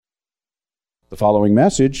The following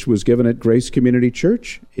message was given at Grace Community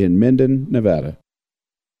Church in Minden, Nevada.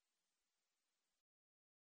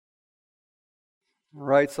 All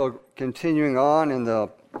right, so continuing on in the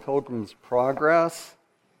Pilgrim's Progress,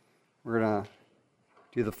 we're going to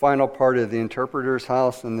do the final part of the Interpreter's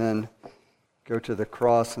House and then go to the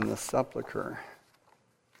cross and the Sepulchre.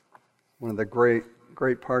 One of the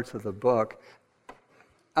great parts of the book.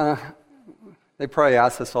 They probably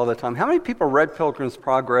ask this all the time. How many people read Pilgrim's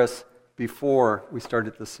Progress before we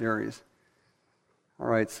started the series? All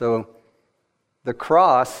right, so the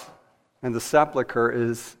cross and the Sepulchre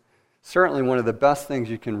is certainly one of the best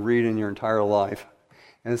things you can read in your entire life,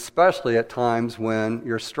 and especially at times when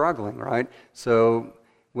you're struggling, right? So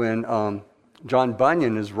when John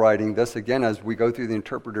Bunyan is writing this, again, as we go through the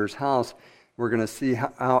Interpreter's House, we're going to see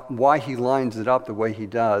why he lines it up the way he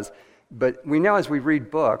does. But we know as we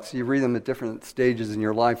read books, you read them at different stages in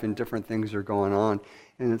your life and different things are going on.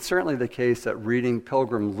 And it's certainly the case that reading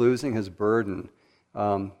Pilgrim losing his burden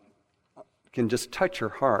can just touch your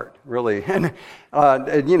heart, really. And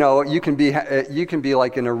you can be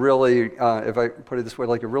like in a really, if I put it this way,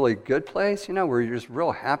 like a really good place, where you're just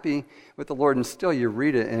real happy with the Lord, and still you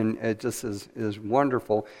read it, and it just is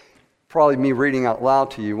wonderful. Probably me reading out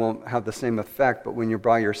loud to you won't have the same effect, but when you're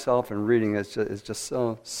by yourself and reading, it's just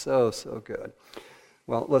so good.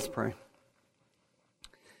 Well, let's pray.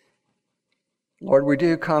 Lord, we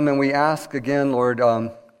do come and we ask again, Lord,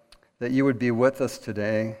 that you would be with us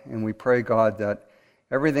today, and we pray, God, that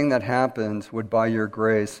everything that happens would, by your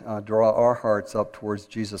grace, draw our hearts up towards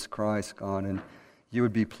Jesus Christ, God, and you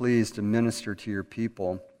would be pleased to minister to your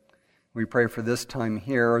people. We pray for this time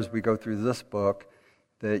here as we go through this book,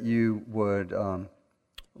 that you would,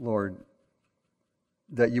 Lord,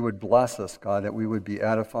 that you would bless us, God, that we would be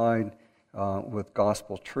edified with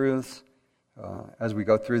gospel truths. As we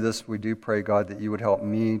go through this, we do pray, God, that you would help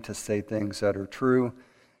me to say things that are true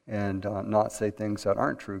and not say things that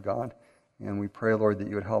aren't true, God. And we pray, Lord, that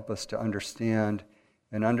you would help us to understand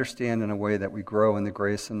in a way that we grow in the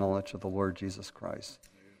grace and knowledge of the Lord Jesus Christ.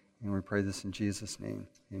 And we pray this in Jesus' name.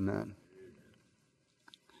 Amen.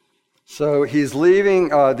 So he's leaving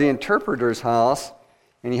the Interpreter's House,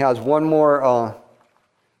 and he has one more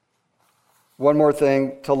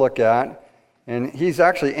thing to look at. And he's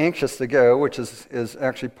actually anxious to go, which is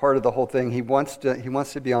actually part of the whole thing. He wants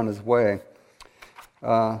to be on his way.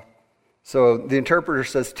 So the interpreter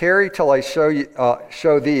says, "Tarry till I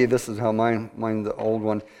show thee." This is how mine the old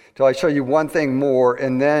one. "Till I show you one thing more,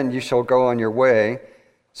 and then you shall go on your way."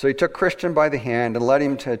 So he took Christian by the hand and led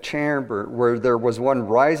him to a chamber where there was one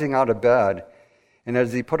rising out of bed. And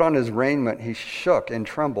as he put on his raiment, he shook and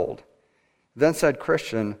trembled. Then said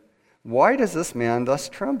Christian, "Why does this man thus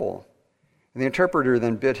tremble?" And the interpreter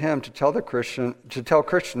then bid him to tell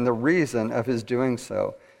Christian the reason of his doing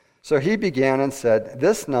so. So he began and said,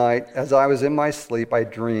 "This night, as I was in my sleep, I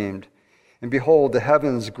dreamed. And behold, the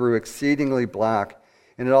heavens grew exceedingly black,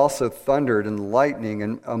 and it also thundered and lightning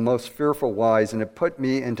in a most fearful wise, and it put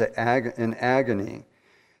me into agony.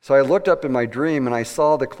 So I looked up in my dream, and I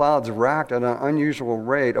saw the clouds racked at an unusual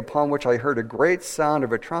rate, upon which I heard a great sound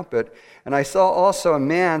of a trumpet. And I saw also a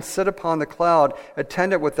man sit upon the cloud,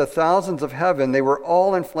 attended with the thousands of heaven. They were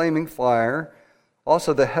all in flaming fire.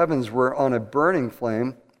 Also the heavens were on a burning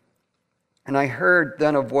flame. And I heard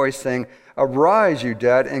then a voice saying, 'Arise, you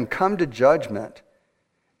dead, and come to judgment.'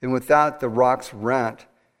 And with that the rocks rent,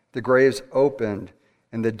 the graves opened,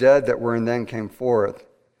 and the dead that were in them came forth.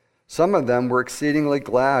 Some of them were exceedingly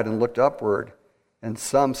glad and looked upward, and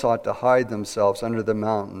some sought to hide themselves under the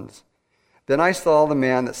mountains. Then I saw the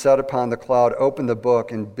man that sat upon the cloud open the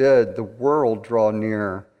book and bid the world draw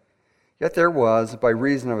near. Yet there was, by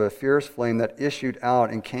reason of a fierce flame that issued out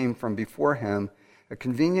and came from before him, a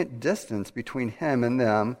convenient distance between him and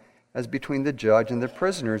them, as between the judge and the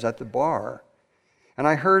prisoners at the bar. And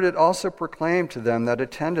I heard it also proclaimed to them that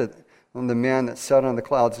attended on the man that sat on the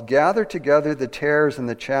clouds, 'Gather together the tares and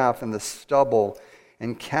the chaff and the stubble,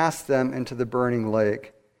 and cast them into the burning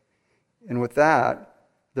lake.' And with that,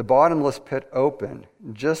 the bottomless pit opened,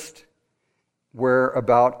 just where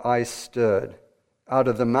about I stood, out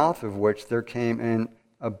of the mouth of which there came in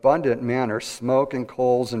abundant manner smoke and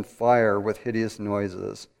coals and fire with hideous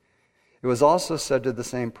noises. It was also said to the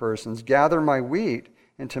same persons, 'Gather my wheat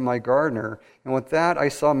into my garner.' And with that I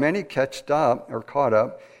saw many caught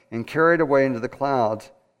up, and carried away into the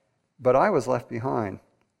clouds, but I was left behind.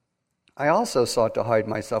 I also sought to hide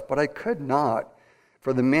myself, but I could not,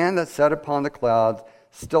 for the man that sat upon the clouds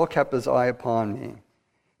still kept his eye upon me.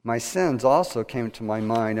 My sins also came to my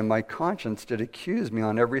mind, and my conscience did accuse me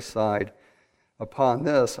on every side. Upon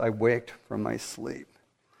this I waked from my sleep."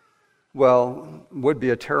 Well, would be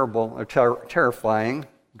a terrifying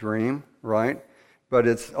dream, right? But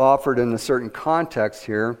it's offered in a certain context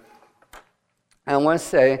here. And I want to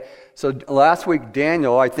say, so last week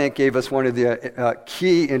Daniel, I think, gave us one of the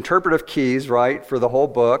key interpretive keys, right, for the whole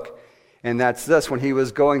book. And that's this: when he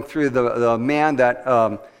was going through the man that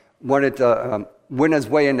wanted to win his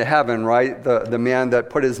way into heaven, right? The man that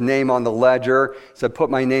put his name on the ledger, said, "Put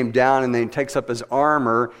my name down," and then he takes up his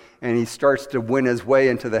armor and he starts to win his way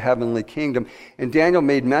into the heavenly kingdom. And Daniel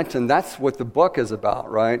made mention that's what the book is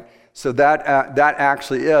about, right? So that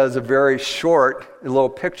actually is a very short little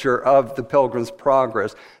picture of the Pilgrim's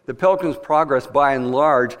Progress. The Pilgrim's Progress, by and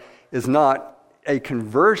large, is not a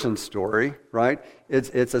conversion story, right?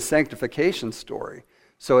 It's a sanctification story.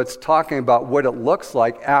 So it's talking about what it looks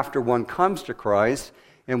like after one comes to Christ,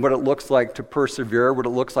 and what it looks like to persevere, what it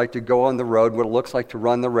looks like to go on the road, what it looks like to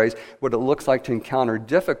run the race, what it looks like to encounter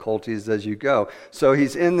difficulties as you go. So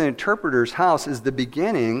he's in the interpreter's house is the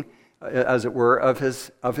beginning, as it were, of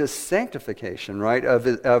his sanctification, right? Of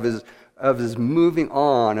his moving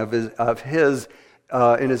on, of his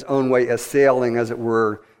in his own way assailing, as it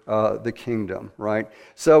were, the kingdom, right?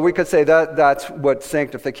 So we could say that that's what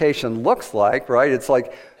sanctification looks like, right? It's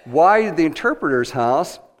like, why the interpreter's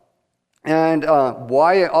house, and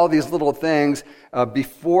why all these little things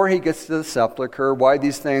before he gets to the sepulchre, why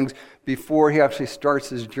these things before he actually starts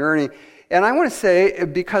his journey. And I want to say,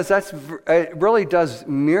 because it really does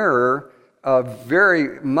mirror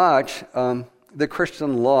very much the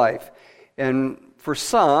Christian life. And for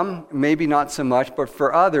some, maybe not so much, but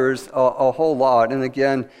for others, a whole lot. And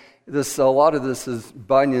again, a lot of this is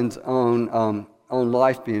Bunyan's own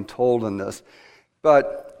life being told in this.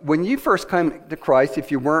 But when you first come to Christ, if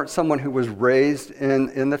you weren't someone who was raised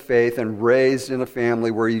in the faith and raised in a family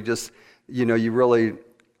where you just,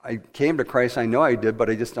 I came to Christ, I know I did, but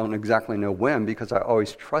I just don't exactly know when, because I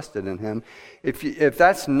always trusted in him. If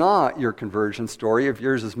that's not your conversion story, if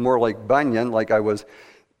yours is more like Bunyan, like I was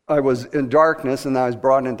in darkness and I was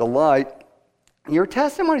brought into light, your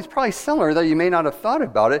testimony is probably similar, though you may not have thought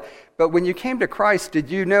about it. But when you came to Christ, did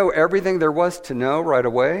you know everything there was to know right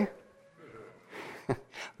away?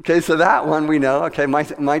 Okay, so that one we know. Okay,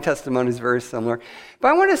 my testimony is very similar. But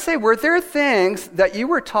I want to say, were there things that you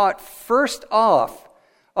were taught first off,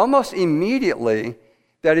 almost immediately,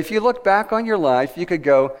 that if you look back on your life, you could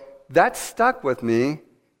go, that stuck with me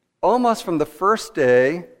almost from the first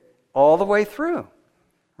day all the way through,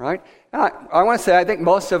 right? And I want to say, I think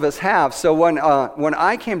most of us have. So when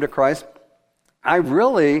I came to Christ, I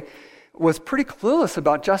really was pretty clueless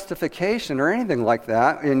about justification or anything like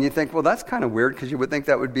that. And you think, well, that's kind of weird, because you would think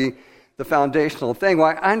that would be the foundational thing. Well,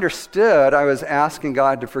 I understood I was asking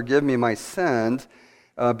God to forgive me my sins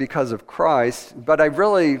because of Christ, but I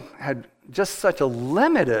really had just such a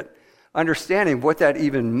limited understanding of what that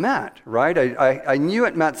even meant, right? I knew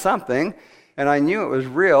it meant something, and I knew it was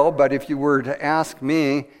real, but if you were to ask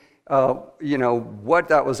me, what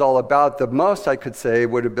that was all about, the most I could say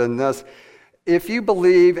would have been this: if you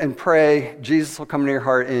believe and pray, Jesus will come into your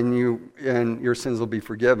heart and your sins will be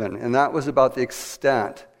forgiven. And that was about the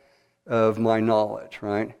extent of my knowledge,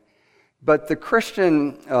 right? But the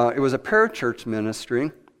Christian, it was a parachurch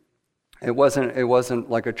ministry. It wasn't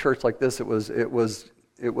like a church like this. It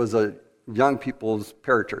was a young people's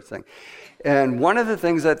parachurch thing. And one of the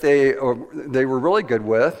things that they were really good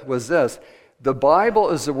with was this: the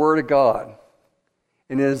Bible is the Word of God,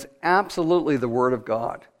 and it is absolutely the Word of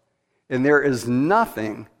God. And there is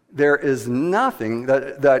nothing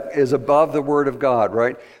that is above the Word of God,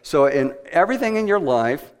 right? So in everything in your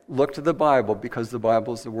life, look to the Bible, because the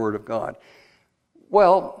Bible is the Word of God.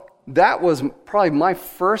 Well, that was probably my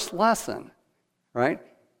first lesson, right?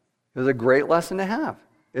 It was a great lesson to have.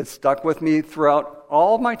 It stuck with me throughout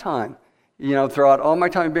all my time. Throughout all my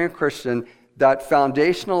time being a Christian, that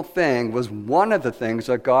foundational thing was one of the things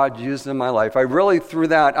that God used in my life. I really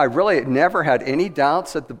never had any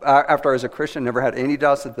doubts after I was a Christian, never had any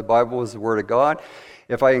doubts that the Bible was the Word of God.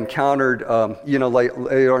 If I encountered,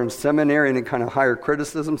 later in seminary, any kind of higher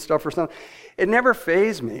criticism stuff or something, it never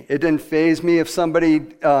fazed me. It didn't faze me if somebody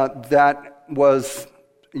that was,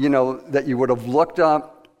 that you would have looked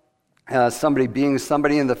up, somebody being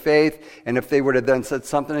somebody in the faith, and if they would have then said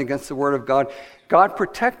something against the Word of God, God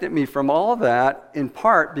protected me from all of that, in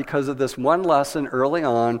part because of this one lesson early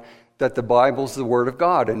on, that the Bible's the Word of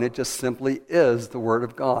God, and it just simply is the Word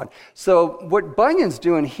of God. So what Bunyan's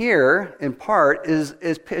doing here, in part, is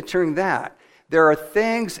picturing that. There are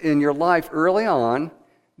things in your life early on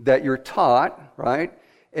that you're taught, right?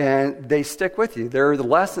 And they stick with you. They're the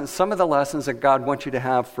lessons, some of the lessons that God wants you to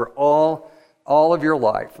have for all of your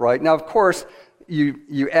life, right? Now, of course,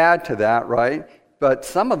 you add to that, right? But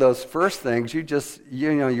some of those first things, you're just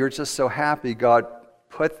so happy God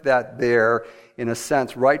put that there, in a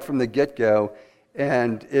sense, right from the get-go,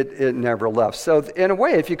 and it never left. So in a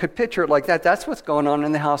way, if you could picture it like that, that's what's going on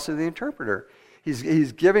in the house of the interpreter.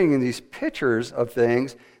 He's giving these pictures of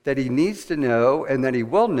things that he needs to know and that he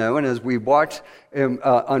will know. And as we watch him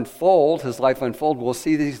his life unfold, we'll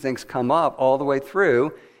see these things come up all the way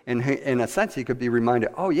through. And in a sense, he could be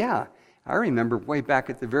reminded, oh yeah, I remember way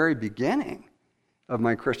back at the very beginning of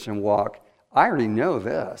my Christian walk, I already know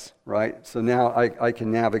this, right? So now I can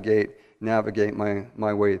navigate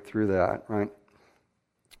my way through that, right?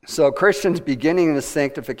 So Christians beginning the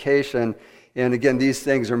sanctification, and again, these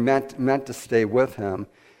things are meant to stay with him.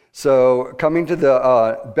 So coming to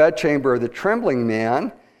the bedchamber of the trembling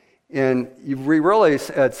man, and we really,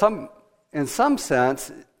 in some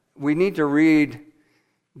sense, we need to read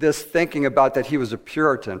this thinking about that he was a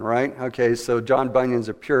Puritan, right? Okay, so John Bunyan's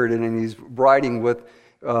a Puritan, and he's writing with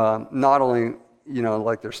not only,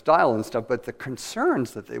 like their style and stuff, but the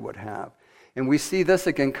concerns that they would have. And we see this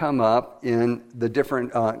again come up in the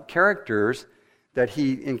different characters that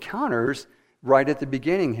he encounters right at the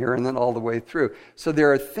beginning here and then all the way through. So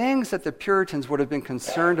there are things that the Puritans would have been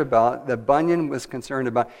concerned about, that Bunyan was concerned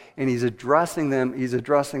about, and he's addressing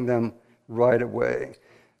them right away.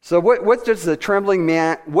 So what does the trembling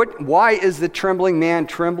man, why is the trembling man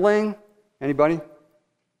trembling? Anybody?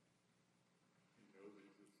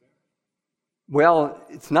 Well,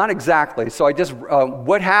 it's not exactly. So I just,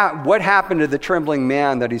 what happened to the trembling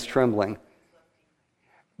man that he's trembling?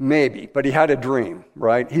 Maybe, but he had a dream,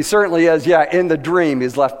 right? He certainly is, in the dream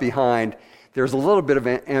he's left behind. There's a little bit of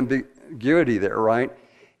ambiguity there, right?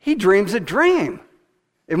 He dreams a dream.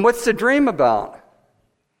 And what's the dream about?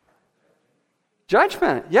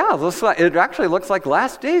 Judgment. Yeah, it actually looks like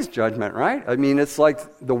last day's judgment, right? I mean, it's like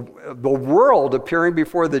the world appearing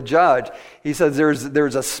before the judge. He says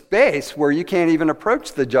there's a space where you can't even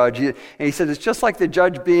approach the judge. And he said it's just like the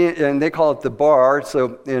judge being, and they call it the bar.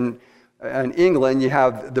 So in England, you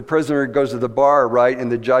have the prisoner goes to the bar, right,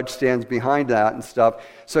 and the judge stands behind that and stuff.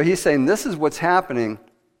 So he's saying this is what's happening,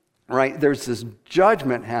 right? There's this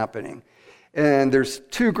judgment happening, and there's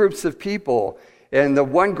two groups of people. And the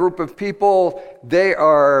one group of people, they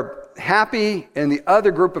are happy, and the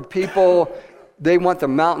other group of people, they want the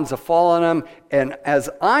mountains to fall on them. And as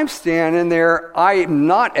I'm standing there, I am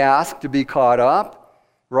not asked to be caught up,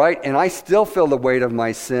 right? And I still feel the weight of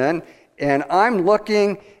my sin. And I'm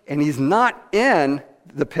looking, and he's not in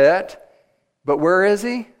the pit, but where is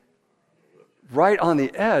he? Right on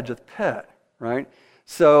the edge of the pit, right?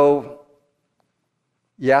 So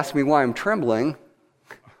you ask me why I'm trembling.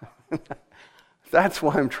 That's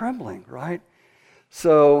why I'm trembling, right?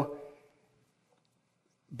 So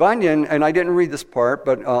Bunyan, and I didn't read this part,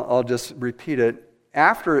 but I'll just repeat it.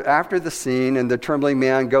 After the scene, and the trembling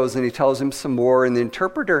man goes and he tells him some more, and the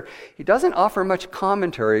interpreter, he doesn't offer much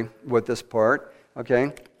commentary with this part,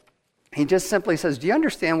 okay? He just simply says, do you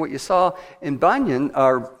understand what you saw? And Bunyan,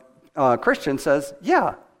 our Christian, says,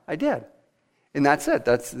 yeah, I did. And that's it.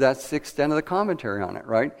 That's the extent of the commentary on it,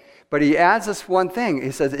 right? But he adds this one thing.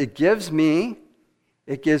 He says, it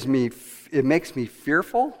makes me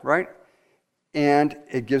fearful, right? And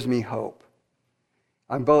it gives me hope.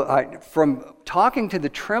 From talking to the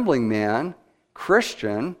trembling man,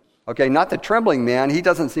 Christian, okay, not the trembling man, he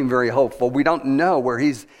doesn't seem very hopeful. We don't know where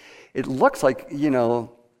it looks like, the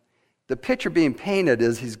picture being painted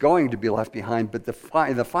is he's going to be left behind, but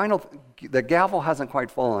the gavel hasn't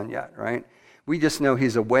quite fallen yet, right? We just know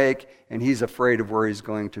he's awake and he's afraid of where he's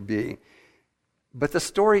going to be. But the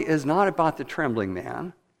story is not about the trembling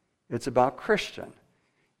man. It's about Christian.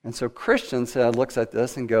 And so Christian looks at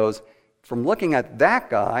this and goes, from looking at that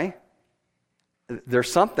guy,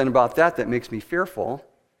 there's something about that makes me fearful.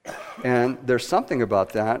 And there's something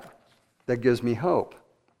about that gives me hope.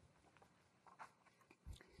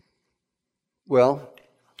 Well,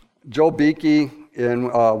 Joel Beakey,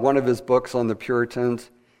 in one of his books on the Puritans,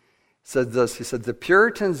 said this. He said, the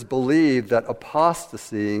Puritans believed that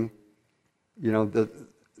apostasy,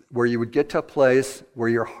 where you would get to a place where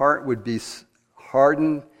your heart would be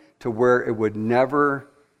hardened to where it would never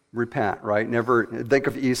repent, right? Never think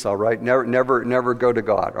of Esau, right? Never go to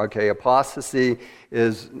God. Okay, apostasy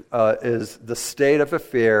is the state of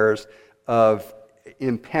affairs of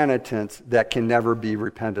impenitence that can never be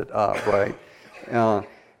repented of, right?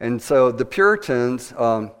 And so the Puritans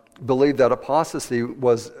believed that apostasy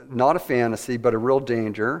was not a fantasy but a real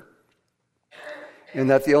danger, and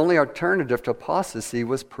that the only alternative to apostasy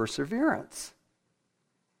was perseverance.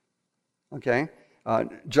 Okay?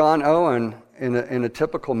 John Owen, in a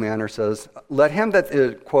typical manner, says, let him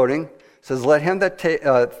that, quoting, says, let him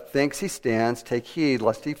that thinks he stands take heed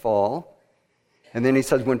lest he fall. And then he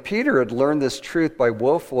says, when Peter had learned this truth by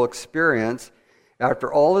woeful experience,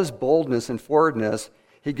 after all his boldness and forwardness,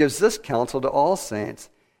 he gives this counsel to all saints,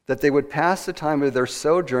 that they would pass the time of their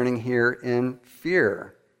sojourning here in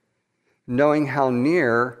fear, knowing how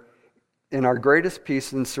near, in our greatest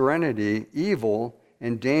peace and serenity, evil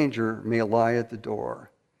and danger may lie at the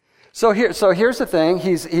door. So here's the thing.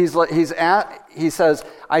 He says,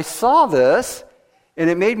 I saw this, and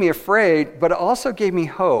it made me afraid, but it also gave me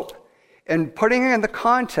hope. And putting it in the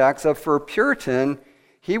context of, for a Puritan,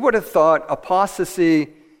 he would have thought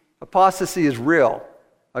apostasy is real.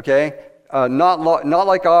 Okay, not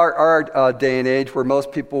like our day and age, where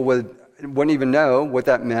most people wouldn't even know what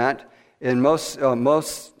that meant. And most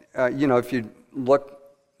if you look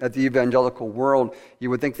at the evangelical world, you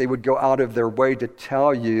would think they would go out of their way to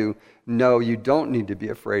tell you, no, you don't need to be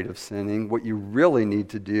afraid of sinning. What you really need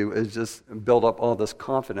to do is just build up all this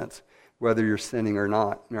confidence, whether you're sinning or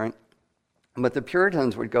not, right? But the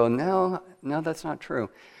Puritans would go, no, that's not true.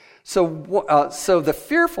 So the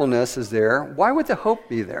fearfulness is there. Why would the hope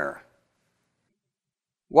be there?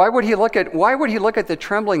 Why would he look at the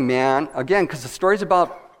trembling man, again, because the story's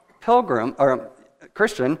about pilgrim or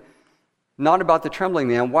Christian, not about the trembling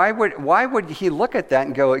man. Why would he look at that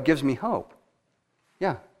and go, it gives me hope?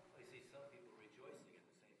 Yeah. I see some people rejoicing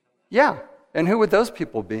at the same time. Yeah. And who would those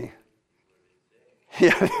people be?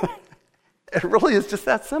 Yeah. It really is just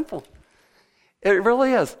that simple. It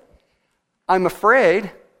really is. I'm afraid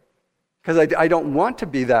because I don't want to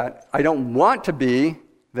be that. I don't want to be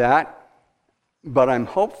that, but I'm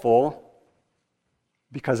hopeful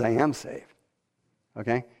because I am saved.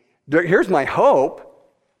 Okay? Here's my hope.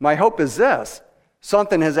 My hope is this.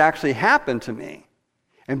 Something has actually happened to me.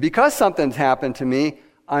 And because something's happened to me,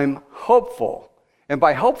 I'm hopeful. And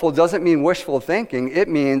by hopeful doesn't mean wishful thinking. It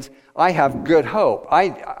means I have good hope.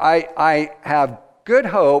 I have good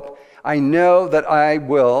hope. I know that I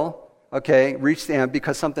will, reach the end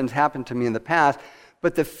because something's happened to me in the past.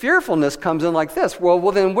 But the fearfulness comes in like this. Well,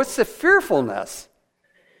 then what's the fearfulness?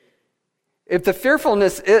 If the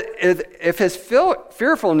fearfulness, if his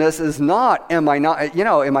fearfulness is not, am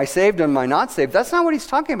I saved, am I not saved? That's not what he's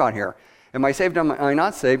talking about here. Am I saved, am I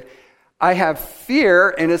not saved? I have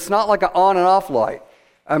fear, and it's not like an on and off light.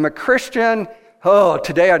 I'm a Christian. Oh,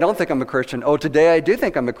 today I don't think I'm a Christian. Oh, today I do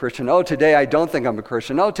think I'm a Christian. Oh, today I don't think I'm a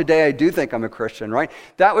Christian. Oh, today I do think I'm a Christian, right?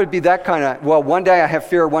 That would be that kind of, one day I have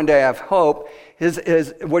fear, one day I have hope.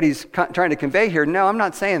 What he's trying to convey here, no, I'm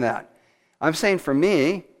not saying that. I'm saying for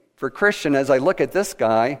me, for Christian, as I look at this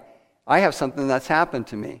guy, I have something that's happened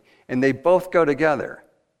to me. And they both go together.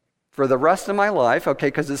 For the rest of my life,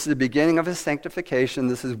 because this is the beginning of his sanctification,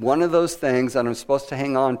 this is one of those things that I'm supposed to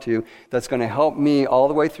hang on to that's going to help me all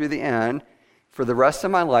the way through the end. For the rest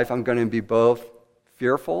of my life, I'm going to be both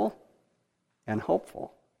fearful and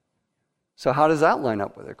hopeful. So how does that line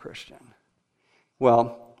up with a Christian?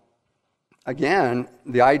 Well, again,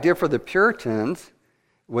 the idea for the Puritans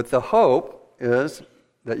with the hope is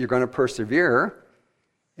that you're going to persevere.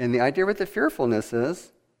 And the idea with the fearfulness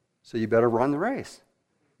is, so you better run the race.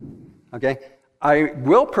 Okay? I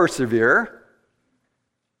will persevere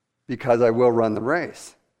because I will run the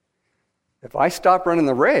race. If I stop running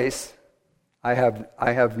the race, I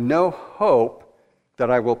have no hope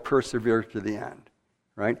that I will persevere to the end,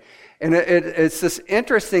 right? And it's this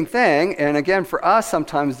interesting thing, and again, for us,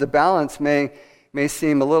 sometimes the balance may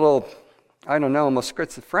seem a little, almost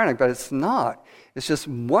schizophrenic, but it's not. It's just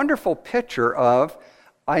a wonderful picture of,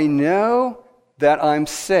 I know that I'm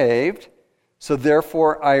saved, so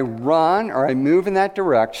therefore I run or I move in that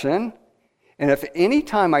direction, and if any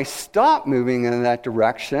time I stop moving in that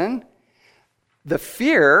direction, the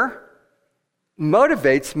fear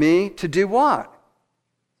motivates me to do what?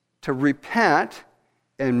 To repent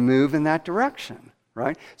and move in that direction,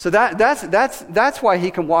 right? So that's why he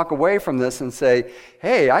can walk away from this and say,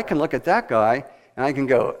 hey, I can look at that guy and I can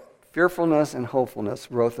go, fearfulness and hopefulness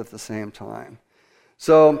both at the same time.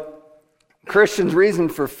 So Christians' reason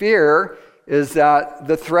for fear is that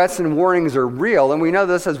the threats and warnings are real. And we know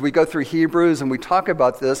this as we go through Hebrews and we talk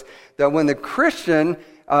about this, that when the Christian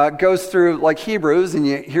goes through like Hebrews and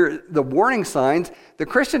you hear the warning signs, the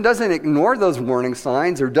Christian doesn't ignore those warning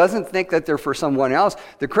signs or doesn't think that they're for someone else.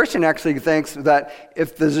 The Christian actually thinks that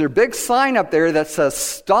if there's a big sign up there that says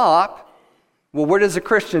stop, well, what does a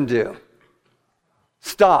Christian do?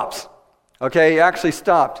 Stops. Okay, he actually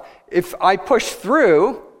stopped. If I push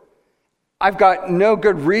through, I've got no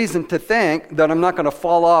good reason to think that I'm not going to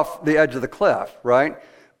fall off the edge of the cliff, right?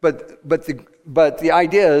 But the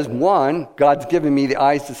idea is, one, God's given me the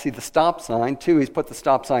eyes to see the stop sign. Two, he's put the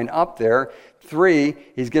stop sign up there. Three,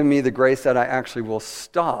 he's given me the grace that I actually will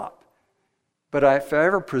stop. But if I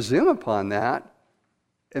ever presume upon that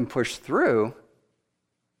and push through,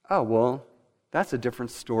 oh, well, that's a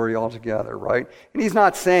different story altogether, right? And he's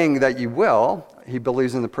not saying that you will. He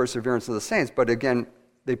believes in the perseverance of the saints. But again,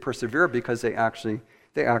 they persevere because they actually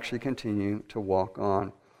continue to walk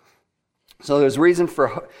on. So there's reason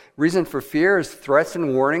for fear is threats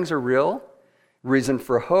and warnings are real. Reason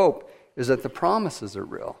for hope is that the promises are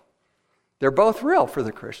real. They're both real for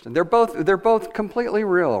the Christian. They're both completely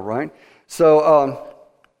real, right? So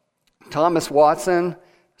Thomas Watson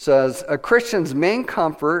says, a Christian's main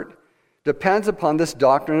comfort depends upon this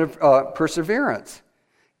doctrine of perseverance.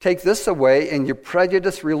 Take this away and you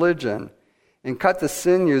prejudice religion and cut the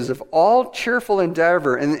sinews of all cheerful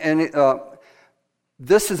endeavor. And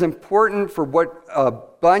this is important for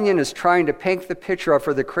what Bunyan is trying to paint the picture of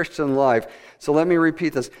for the Christian life. So let me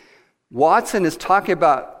repeat this. Watson is talking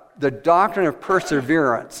about the doctrine of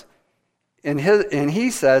perseverance. And he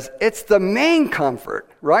says, it's the main comfort,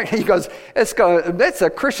 right? He goes, it's a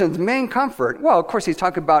Christian's main comfort. Well, of course, he's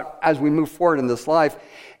talking about as we move forward in this life.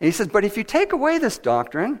 And he says, but if you take away this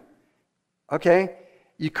doctrine, okay,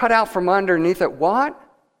 you cut out from underneath it what?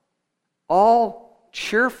 All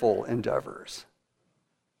cheerful endeavors.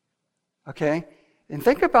 Okay? And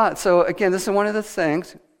think about, so again, this is one of the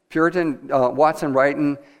things, Puritan Watson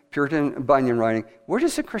writing, Puritan Bunyan writing, what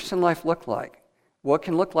does a Christian life look like? Well, it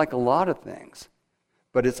can look like a lot of things,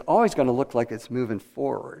 but it's always going to look like it's moving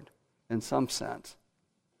forward in some sense.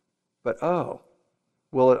 But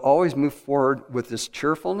will it always move forward with this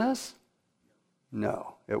cheerfulness?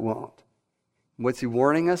 No, it won't. What's he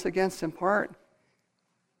warning us against in part?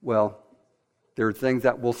 Well, there are things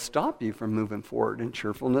that will stop you from moving forward in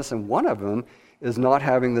cheerfulness, and one of them is not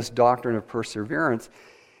having this doctrine of perseverance.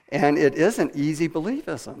 And it isn't easy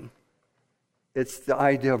believism. It's the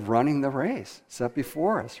idea of running the race set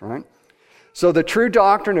before us, right? So the true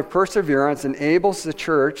doctrine of perseverance enables the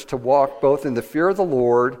church to walk both in the fear of the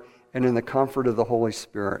Lord and in the comfort of the Holy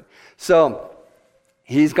Spirit. So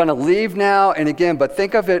he's going to leave now, and again, but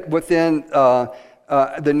think of it within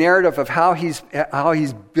the narrative of how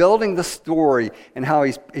he's building the story and how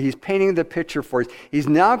he's painting the picture for us. He's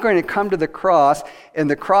now going to come to the cross, and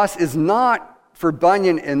the cross is not for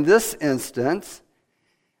Bunyan in this instance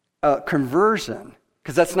conversion,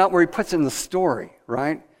 because that's not where he puts it in the story,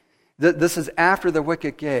 right? This is after the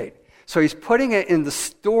wicket gate. So he's putting it in the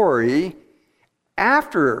story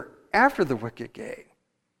after the wicket gate.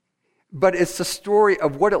 But it's the story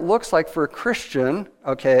of what it looks like for a Christian,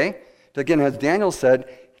 okay? Again, as Daniel said,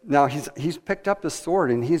 now he's picked up the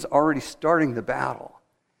sword and he's already starting the battle.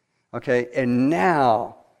 Okay? And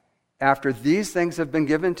now, after these things have been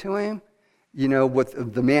given to him,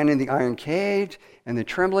 with the man in the iron cage and the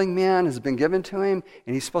trembling man has been given to him,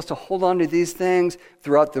 and he's supposed to hold on to these things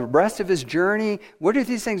throughout the rest of his journey. What do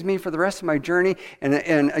these things mean for the rest of my journey?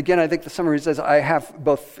 And again, I think the summary says, I have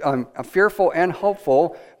both fearful and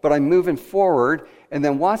hopeful, but I'm moving forward. And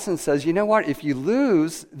then Watson says, you know what? If you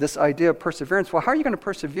lose this idea of perseverance, well, how are you going to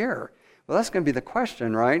persevere? Well, that's going to be the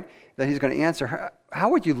question, right? That he's going to answer. How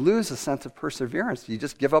would you lose a sense of perseverance? Do you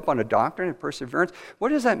just give up on a doctrine of perseverance? What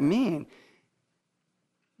does that mean?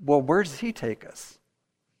 Well, where does he take us?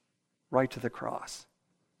 Right to the cross.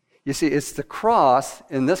 You see, it's the cross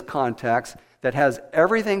in this context that has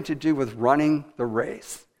everything to do with running the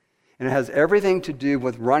race. And it has everything to do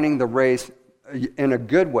with running the race in a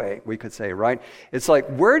good way, we could say, right? It's like,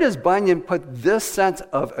 where does Bunyan put this sense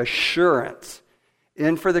of assurance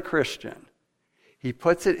in for the Christian? He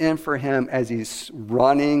puts it in for him as he's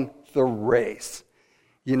running the race.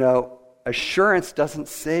 Assurance doesn't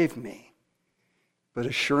save me. But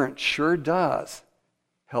assurance sure does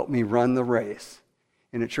help me run the race.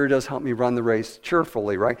 And it sure does help me run the race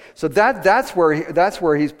cheerfully, right? So that's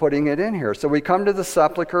where he's putting it in here. So we come to the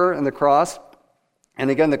sepulchre and the cross. And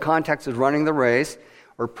again, the context is running the race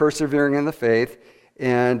or persevering in the faith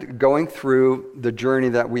and going through the journey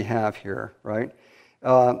that we have here, right?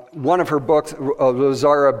 One of her books,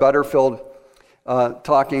 Rosaria Butterfield,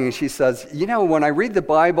 talking, and she says, when I read the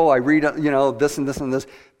Bible, I read, this and this and this,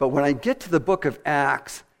 but when I get to the book of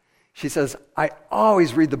Acts, she says, I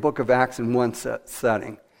always read the book of Acts in one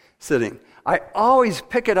sitting. I always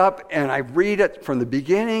pick it up and I read it from the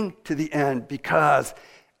beginning to the end because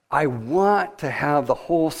I want to have the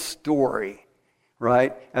whole story,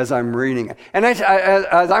 right, as I'm reading it. And as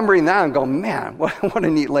I'm reading that, I'm going, man, what a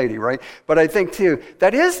neat lady, right? But I think, too,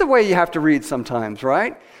 that is the way you have to read sometimes,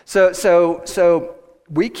 right? So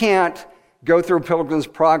we can't go through Pilgrim's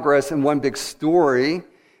Progress in one big story.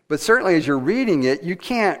 But certainly as you're reading it, you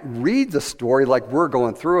can't read the story like we're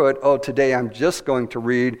going through it. Oh, today I'm just going to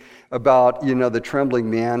read about, the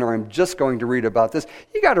trembling man, or I'm just going to read about this.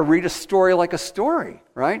 You got to read a story like a story,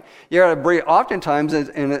 right? You got to read, oftentimes,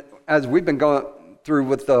 as we've been going through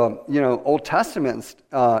with the, Old Testament,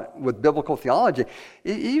 with biblical theology,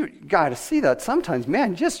 you got to see that sometimes,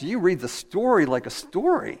 man, you read the story like a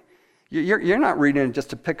story. You're not reading it just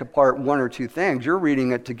to pick apart one or two things. You're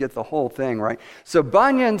reading it to get the whole thing, right? So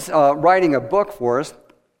Bunyan's writing a book for us,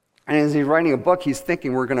 and as he's writing a book, he's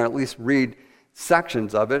thinking we're going to at least read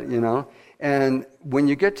sections of it, And when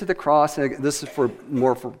you get to the cross, and this is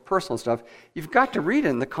more for personal stuff, you've got to read it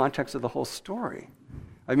in the context of the whole story.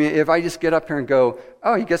 I mean, if I just get up here and go,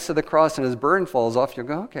 oh, he gets to the cross and his burden falls off, you'll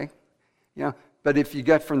go, okay, But if you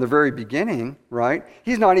get from the very beginning, right?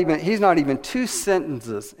 He's not even two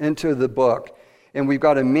sentences into the book, and we've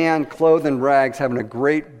got a man clothed in rags having a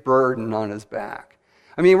great burden on his back.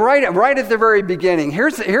 I mean, right at the very beginning,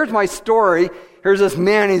 here's my story. Here's this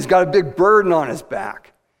man, he's got a big burden on his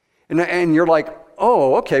back. And you're like,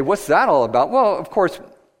 oh, okay, what's that all about? Well, of course,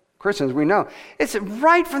 Christians, we know. It's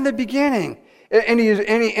right from the beginning. And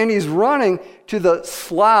he's running to the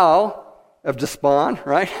slough of despond,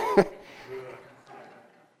 right?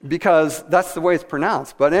 Because that's the way it's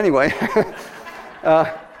pronounced. But anyway,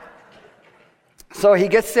 so he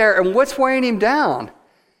gets there, and what's weighing him down?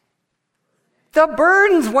 The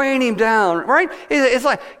burden's weighing him down, right? It's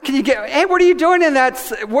like, hey, what are you doing in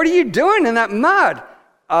that mud?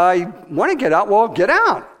 I want to get out. Well, get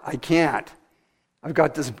out. I can't. I've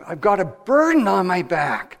got a burden on my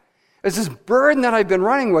back. It's this burden that I've been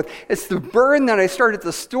running with. It's the burden that I started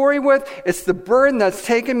the story with. It's the burden that's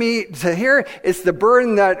taken me to here. It's the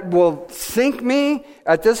burden that will sink me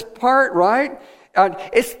at this part, right?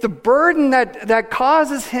 It's the burden that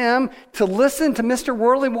causes him to listen to Mr.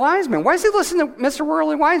 Worldly Wiseman. Why does he listen to Mr.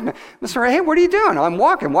 Worldly Wiseman? Mr. Hey, what are you doing? I'm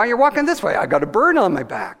walking. Why are you walking this way? I got a burden on my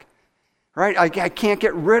back, right? I can't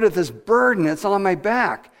get rid of this burden. It's on my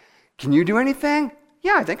back. Can you do anything?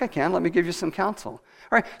 Yeah, I think I can. Let me give you some counsel.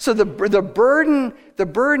 Right, so the burden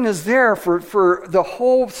is there for the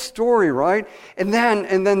whole story, right? And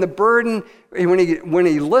then the burden when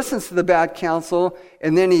he listens to the bad counsel,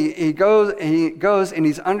 and then he goes and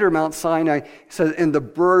he's under Mount Sinai. So and the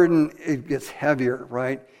burden, it gets heavier,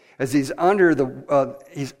 right? As he's under the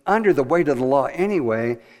weight of the law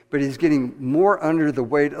anyway, but he's getting more under the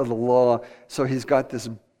weight of the law. So he's got this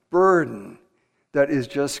burden that is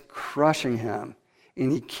just crushing him,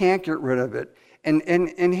 and he can't get rid of it. And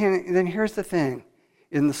then here's the thing.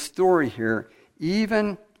 In the story here,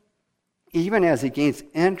 even as he gains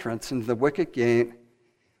entrance into the wicket gate,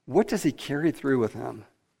 what does he carry through with him?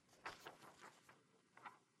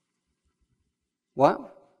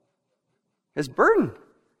 What? His burden.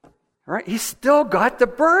 All right? He's still got the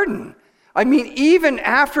burden. I mean, even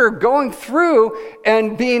after going through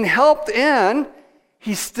and being helped in,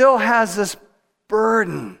 he still has this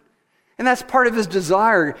burden. And that's part of his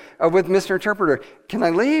desire with Mr. Interpreter. Can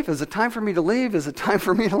I leave? Is it time for me to leave? Is it time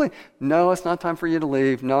for me to leave? No, it's not time for you to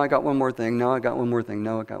leave. No, I got one more thing. No, I got one more thing.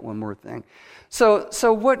 No, I got one more thing. So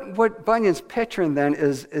what Bunyan's picturing then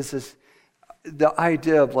is this, the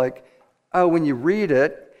idea of like, oh, when you read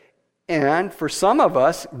it, and for some of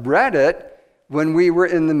us, read it when we were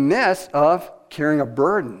in the midst of carrying a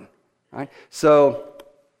burden, right? So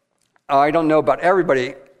I don't know about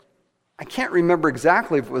everybody. I can't remember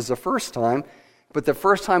exactly if it was the first time, but the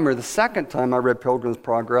first time or the second time I read Pilgrim's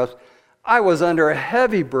Progress, I was under a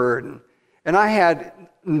heavy burden, and I had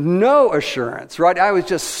no assurance, right? I was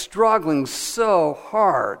just struggling so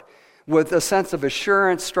hard with a sense of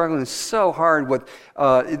assurance, struggling so hard with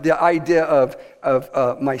the idea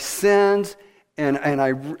of my sins, and I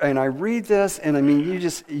read this, and I mean,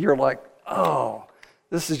 you're like, oh,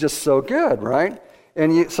 this is just so good, right?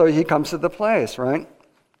 And so he comes to the place, right?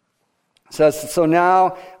 Says, so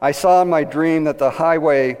now I saw in my dream that the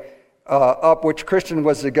highway up which Christian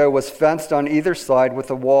was to go was fenced on either side with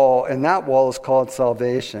a wall, and that wall is called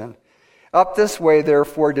salvation. Up this way,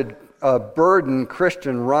 therefore, did a burdened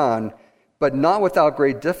Christian run, but not without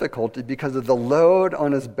great difficulty because of the load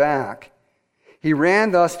on his back. He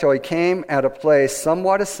ran thus till he came at a place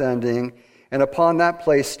somewhat ascending, and upon that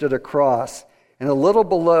place stood a cross, and a little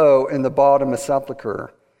below in the bottom a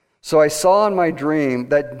sepulchre. So I saw in my dream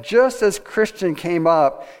that just as Christian came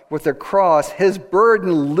up with the cross, his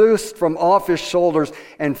burden loosed from off his shoulders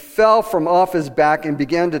and fell from off his back and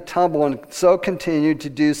began to tumble, and so continued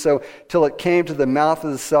to do so till it came to the mouth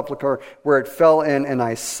of the sepulchre, where it fell in, and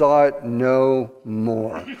I saw it no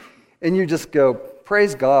more. And you just go,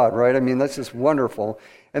 praise God, right? I mean, that's just wonderful.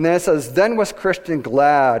 And then it says, then was Christian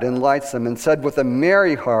glad and lightsome, and said with a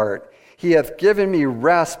merry heart, he hath given me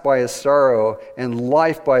rest by his sorrow, and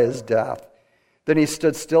life by his death. Then he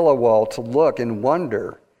stood still a while to look and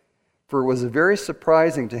wonder, for it was very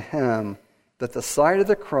surprising to him that the sight of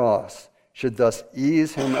the cross should thus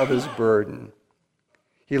ease him of his burden.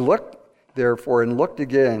 He looked, therefore, and looked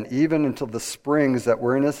again, even until the springs that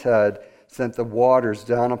were in his head sent the waters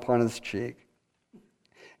down upon his cheek.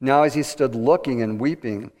 Now as he stood looking and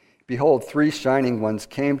weeping, behold, 3 shining ones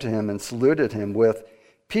came to him and saluted him with,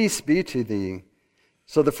 Peace be to thee.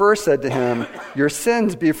 So the first said to him, Your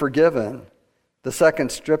sins be forgiven. The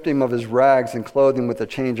second stripped him of his rags and clothed him with a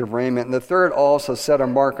change of raiment. And the third also set a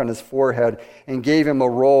mark on his forehead and gave him a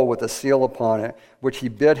roll with a seal upon it, which he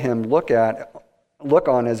bid him look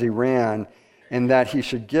on as he ran, and that he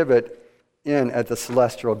should give it in at the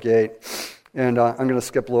celestial gate. And I'm going to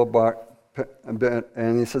skip a little bit.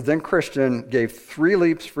 And he says, Then Christian gave 3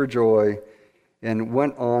 leaps for joy and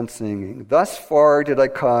went on singing. Thus far did I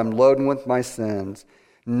come, loaden with my sins,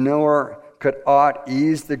 nor could aught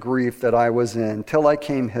ease the grief that I was in, till I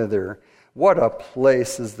came hither. What a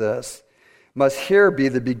place is this! Must here be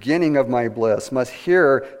the beginning of my bliss. Must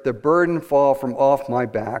here the burden fall from off my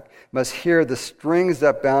back. Must here the strings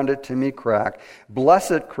that bound it to me crack.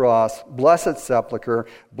 Blessed cross, blessed sepulchre,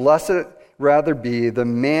 blessed rather be the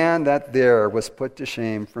man that there was put to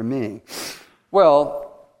shame for me. Well,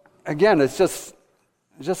 again, it's just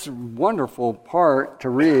a wonderful part to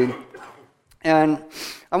read. And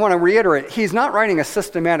I want to reiterate, he's not writing a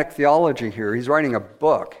systematic theology here. He's writing a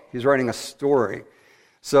book. He's writing a story.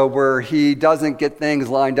 So where he doesn't get things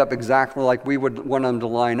lined up exactly like we would want them to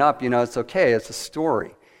line up, it's okay. It's a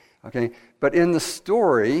story. Okay? But in the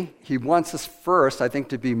story, he wants us first, I think,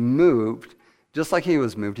 to be moved, just like he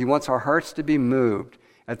was moved. He wants our hearts to be moved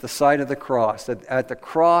at the sight of the cross. At the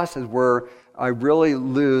cross is where I really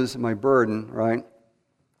lose my burden, right?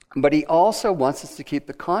 But he also wants us to keep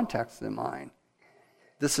the context in mind.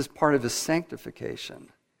 This is part of his sanctification.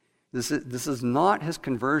 This is not his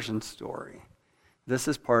conversion story. This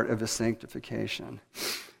is part of his sanctification.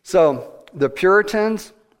 So the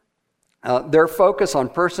Puritans, their focus on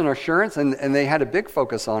personal assurance, and they had a big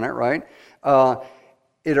focus on it, right?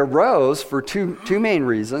 It arose for two main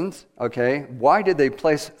reasons, okay? Why did they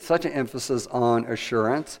place such an emphasis on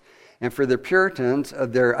assurance? And for the Puritans,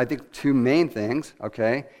 there are, I think, 2 main things,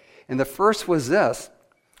 okay? And the first was this,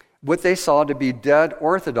 what they saw to be dead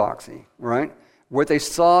orthodoxy, right? What they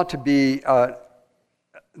saw to be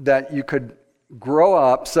that you could grow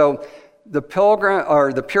up. So the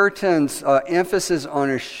Puritans' emphasis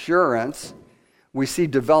on assurance, we see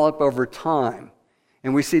develop over time.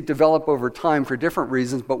 And we see it develop over time for different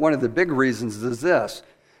reasons, but one of the big reasons is this.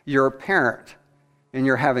 You're a parent, and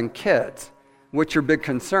you're having kids. What's your big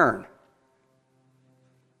concern?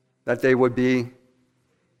 That they would be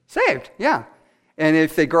saved, yeah. And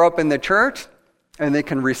if they grow up in the church, and they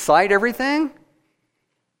can recite everything,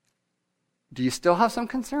 do you still have some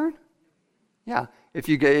concern? Yeah. If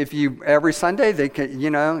you every Sunday they can,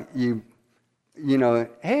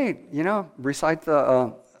 recite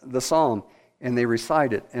the psalm, and they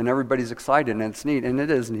recite it, and everybody's excited, and it's neat, and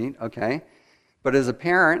it is neat, okay? But as a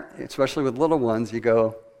parent, especially with little ones, you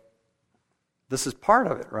go, this is part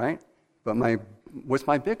of it, right? But what's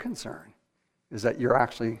my big concern is that you're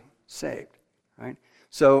actually saved, right?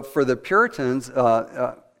 So for the Puritans,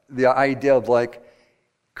 the idea of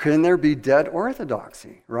can there be dead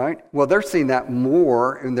orthodoxy, right? Well, they're seeing that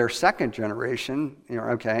more in their second generation,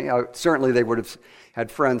 okay? Certainly they would have had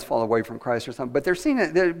friends fall away from Christ or something, but they're seeing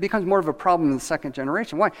it becomes more of a problem in the second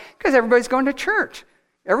generation. Why? Because everybody's going to church.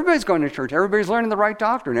 Everybody's going to church. Everybody's learning the right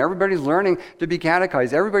doctrine. Everybody's learning to be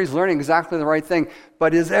catechized. Everybody's learning exactly the right thing.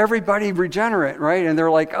 But is everybody regenerate, right? And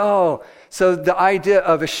they're like, oh. So the idea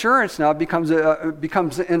of assurance now becomes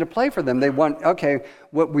into play for them. They want, okay,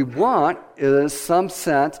 what we want is some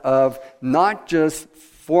sense of not just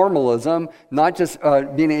formalism, not just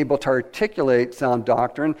being able to articulate sound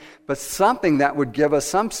doctrine, but something that would give us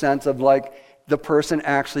some sense of the person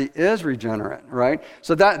actually is regenerate, right?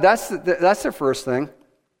 So that's the first thing.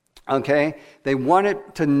 Okay, they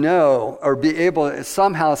wanted to know or be able to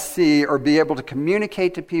somehow see or be able to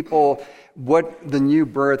communicate to people what the new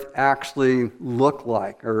birth actually looked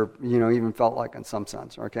like, or even felt like in some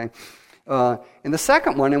sense. Okay, and the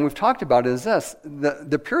second one, and we've talked about it, is this: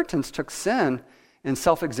 the Puritans took sin and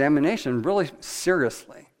self-examination really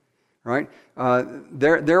seriously. Right?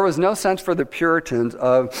 There was no sense for the Puritans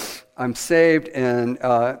of I'm saved, and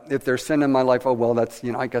if there's sin in my life, oh well, that's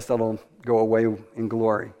I guess that'll go away in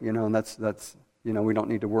glory, and that's we don't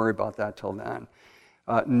need to worry about that till then.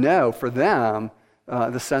 No, for them,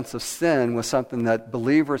 the sense of sin was something that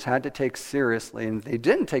believers had to take seriously. And if they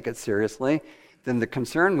didn't take it seriously, then the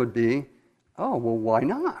concern would be, oh, well, why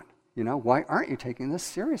not? Why aren't you taking this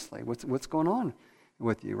seriously? What's going on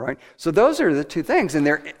with you, right? So those are the two things. And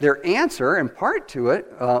their answer, in part to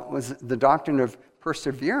it, was the doctrine of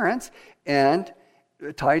perseverance, and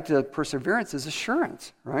tied to perseverance is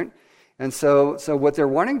assurance, right? And so what they're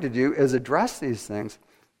wanting to do is address these things.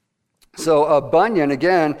 So Bunyan,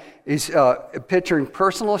 again, is picturing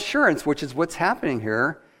personal assurance, which is what's happening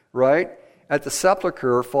here, right? At the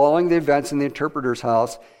Sepulchre, following the events in the interpreter's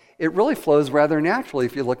house, it really flows rather naturally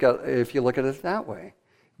if you look at it that way.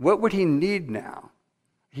 What would he need now?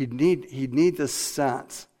 He'd need this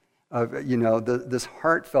sense of, this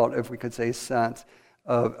heartfelt, if we could say, sense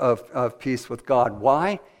of peace with God.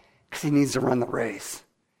 Why? Because he needs to run the race.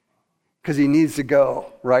 Because he needs to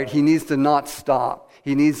go, right? He needs to not stop.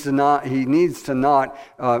 He needs to not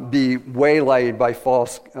be waylaid by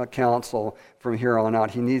false counsel from here on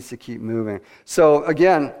out. He needs to keep moving. So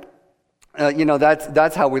again,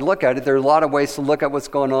 that's how we look at it. There are a lot of ways to look at what's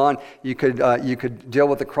going on. You could deal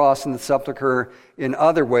with the cross and the sepulcher in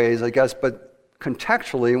other ways, I guess, but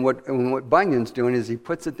contextually, what Bunyan's doing is he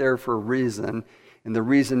puts it there for a reason, and the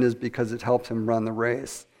reason is because it helps him run the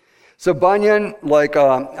race. So Bunyan,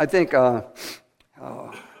 I think, I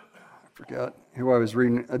forget who I was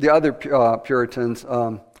reading, the other Puritans,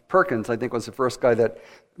 Perkins, I think, was the first guy that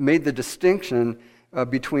made the distinction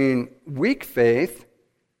between weak faith,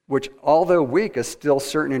 which, although weak, is still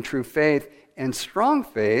certain and true faith, and strong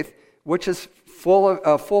faith, which is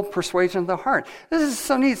full persuasion of the heart. This is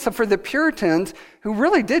so neat. So for the Puritans, who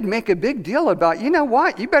really did make a big deal about, you know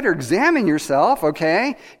what, you better examine yourself,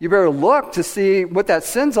 okay? You better look to see what that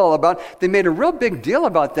sin's all about. They made a real big deal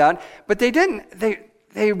about that, but they didn't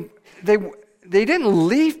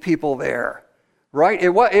leave people there, right? It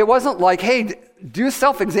wasn't like, hey, do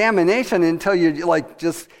self-examination until you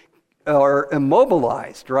just are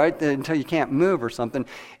immobilized, right? Until you can't move or something.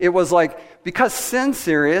 It was like, because sin's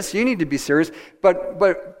serious, you need to be serious. But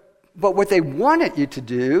what they wanted you to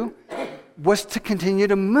do was to continue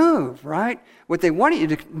to move, right? What they wanted you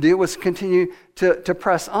to do was continue to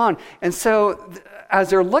press on. And so as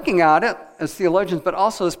they're looking at it as theologians, but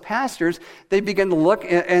also as pastors, they begin to look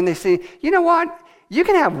and they say, you know what? You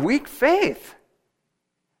can have weak faith.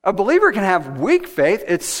 A believer can have weak faith.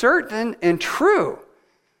 It's certain and true.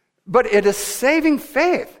 But it is saving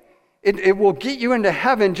faith. It will get you into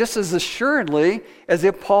heaven just as assuredly as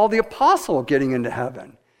if Paul the Apostle getting into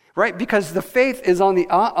heaven, right? Because the faith is on the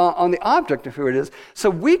object of who it is. So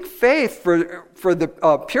weak faith for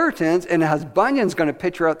the Puritans, and as Bunyan's going to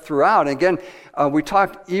picture out throughout. And again, we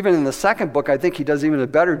talked even in the second book, I think he does even a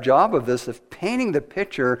better job of this, of painting the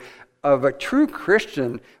picture of a true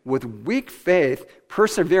Christian with weak faith,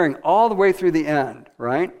 persevering all the way through the end,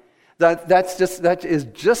 right? That is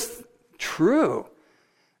just true.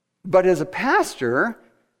 But as a pastor,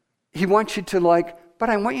 he wants you to but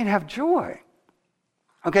I want you to have joy.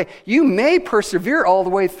 Okay, you may persevere all the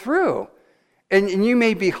way through, and you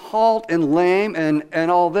may be halt and lame and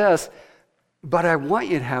all this, but I want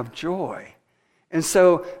you to have joy. And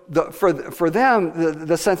so for them,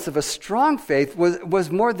 the sense of a strong faith was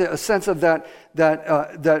more a sense of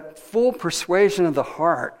that full persuasion of the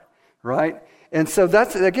heart, right? And so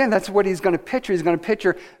that's what he's going to picture. He's going to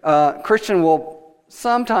picture Christian will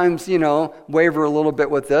sometimes, waver a little bit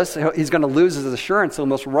with this. He's going to lose his assurance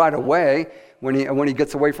almost right away when he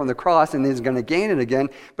gets away from the cross, and he's going to gain it again.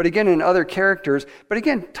 But again, in other characters. But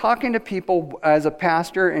again, talking to people as a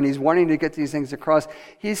pastor, and he's wanting to get these things across,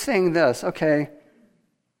 he's saying this, okay,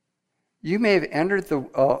 you may have entered the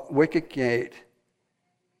wicket gate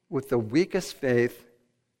with the weakest faith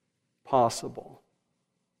possible.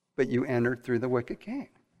 But you entered through the wicket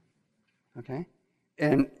gate, okay?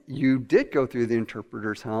 And you did go through the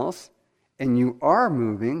interpreter's house, and you are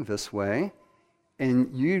moving this way,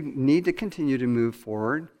 and you need to continue to move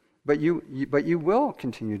forward, but you will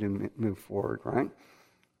continue to move forward, right?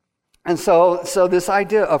 And so this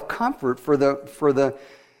idea of comfort for the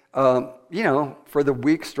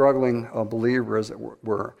weak, struggling believer, as it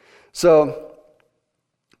were. So.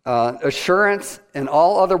 Assurance and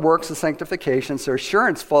all other works of sanctification. So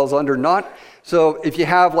assurance falls under not. So if you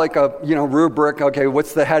have a rubric, okay,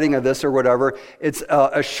 what's the heading of this or whatever? It's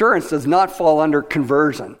assurance does not fall under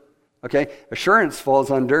conversion. Okay, assurance falls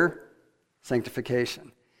under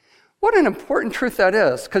sanctification. What an important truth that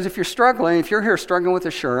is, because if you're here struggling with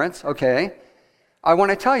assurance, okay, I want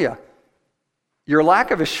to tell you, your lack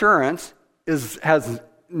of assurance is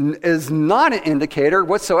not an indicator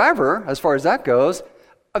whatsoever, as far as that goes,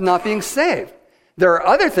 of not being saved. There are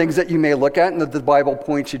other things that you may look at and that the Bible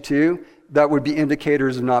points you to that would be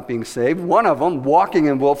indicators of not being saved. One of them, walking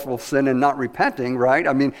in willful sin and not repenting, right?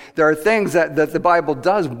 I mean, there are things that the Bible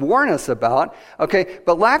does warn us about, okay?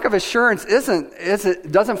 But lack of assurance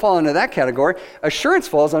doesn't fall into that category. Assurance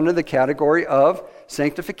falls under the category of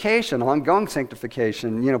sanctification, ongoing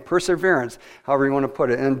sanctification, perseverance, however you want to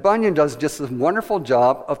put it. And Bunyan does just this wonderful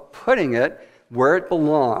job of putting it where it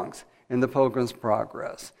belongs in the Pilgrim's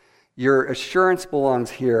Progress. Your assurance belongs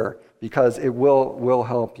here because it will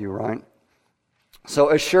help you, right?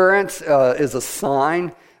 So assurance is a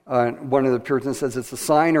sign. One of the Puritans says it's a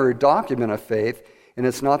sign or a document of faith, and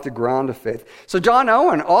it's not the ground of faith. So John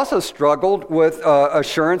Owen also struggled with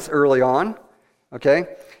assurance early on,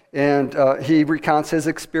 okay? And he recounts his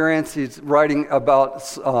experience. He's writing about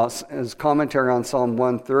his commentary on Psalm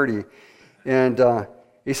 130. And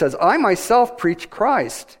he says, I myself preach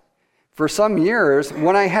Christ. For some years,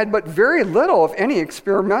 when I had but very little, if any,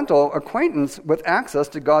 experimental acquaintance with access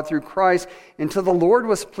to God through Christ, until the Lord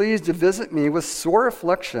was pleased to visit me with sore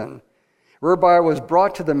affliction, whereby I was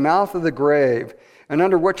brought to the mouth of the grave, and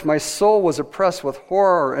under which my soul was oppressed with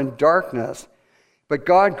horror and darkness. But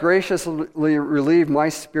God graciously relieved my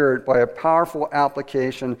spirit by a powerful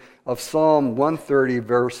application of Psalm 130,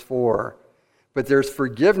 verse 4. But there's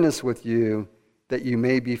forgiveness with you, that you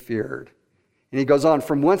may be feared. And he goes on,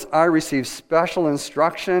 from whence I received special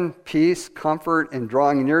instruction, peace, comfort, and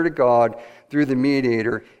drawing near to God through the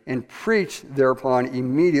mediator, and preached thereupon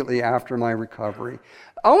immediately after my recovery.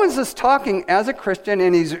 Owens is talking as a Christian,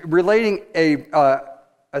 and he's relating a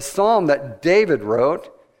psalm that David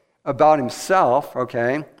wrote about himself,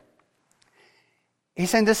 okay?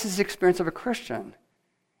 He's saying this is the experience of a Christian.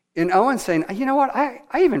 And Owen's saying, you know what, I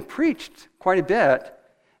even preached quite a bit.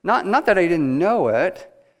 Not that I didn't know it,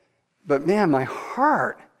 but man, my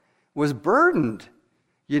heart was burdened,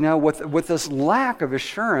 with this lack of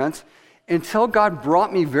assurance until God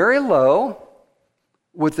brought me very low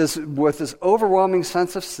with this overwhelming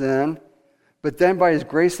sense of sin. But then by his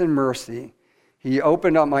grace and mercy, he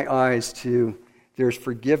opened up my eyes to there's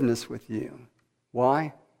forgiveness with you.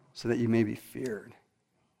 Why? So that you may be feared.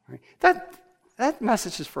 Right? That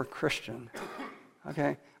message is for a Christian.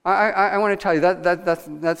 Okay? I want to tell you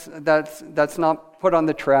that's not put on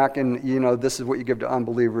the track and this is what you give to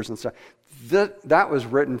unbelievers and stuff. That was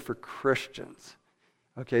written for Christians.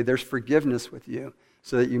 Okay, there's forgiveness with you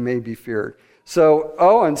so that you may be feared. So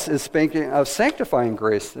Owens is speaking of sanctifying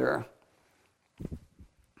grace there,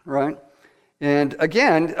 right? And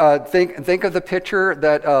again, think of the picture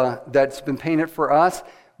that's been painted for us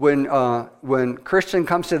when Christian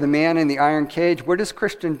comes to the man in the iron cage. What does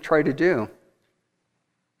Christian try to do?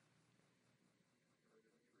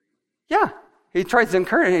 Yeah, he tries to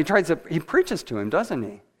encourage. He preaches to him, doesn't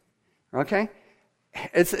he? Okay,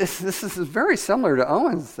 this is very similar to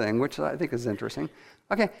Owen's thing, which I think is interesting.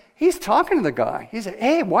 Okay, he's talking to the guy. He said,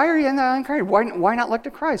 "Hey, why are you in that uncreated? Why not look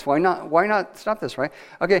to Christ? Why not stop this?" Right?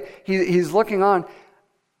 Okay, he's looking on.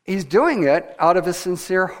 He's doing it out of a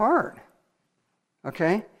sincere heart.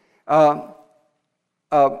 Okay,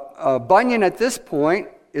 Bunyan at this point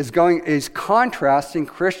is contrasting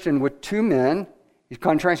Christian with two men. He's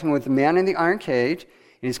contrasting with the man in the iron cage, and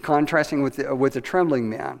he's contrasting with the trembling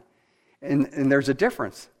man. And there's a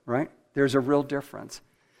difference, right? There's a real difference.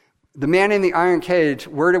 The man in the iron cage,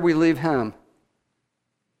 where do we leave him?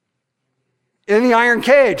 In the iron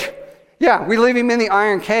cage. Yeah, we leave him in the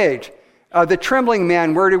iron cage. The trembling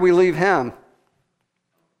man, where do we leave him?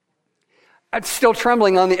 It's still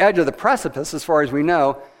trembling on the edge of the precipice, as far as we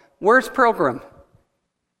know. Where's Pilgrim?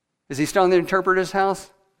 Is he still in the interpreter's house?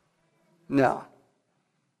 No.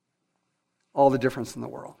 All the difference in the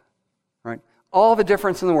world, right? All the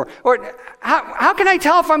difference in the world. Or how can I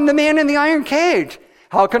tell if I'm the man in the iron cage?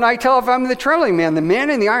 How can I tell if I'm the trembling man? The man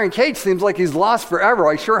in the iron cage seems like he's lost forever.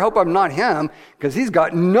 I sure hope I'm not him, because he's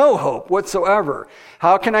got no hope whatsoever.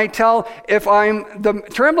 How can I tell if I'm the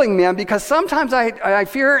trembling man? Because sometimes I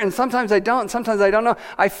fear, and sometimes I don't, and sometimes I don't know.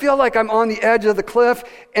 I feel like I'm on the edge of the cliff,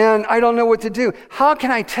 and I don't know what to do. How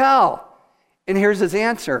can I tell? And here's his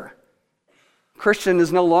answer. Christian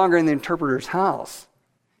is no longer in the interpreter's house.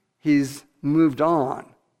 He's moved on,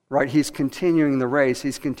 right? He's continuing the race.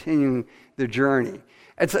 He's continuing the journey.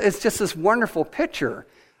 It's just this wonderful picture.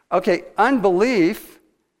 Okay, unbelief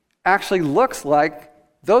actually looks like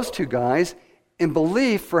those two guys, and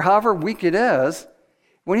belief, for however weak it is,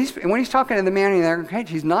 when he's talking to the man in the iron cage,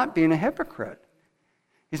 he's not being a hypocrite.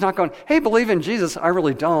 He's not going, hey, believe in Jesus. I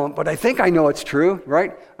really don't, but I think I know it's true,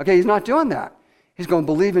 right? Okay, he's not doing that. He's going to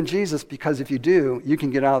believe in Jesus, because if you do, you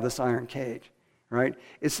can get out of this iron cage, right?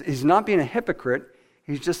 He's not being a hypocrite.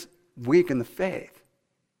 He's just weak in the faith,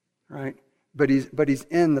 right? But he's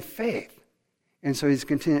in the faith. And so he's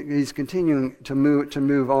continuing to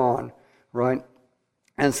move on, right?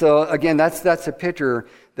 And so again, that's a picture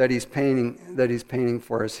that he's painting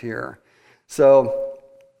for us here. So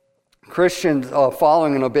Christians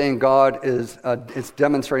following and obeying God it's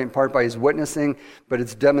demonstrated in part by his witnessing, but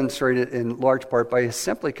it's demonstrated in large part by his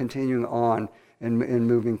simply continuing on and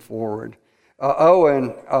moving forward.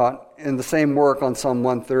 Owen, in the same work on Psalm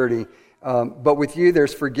 130, but with you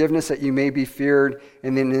there's forgiveness that you may be feared.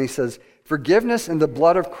 And then he says, forgiveness in the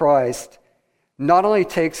blood of Christ not only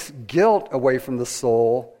takes guilt away from the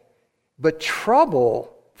soul, but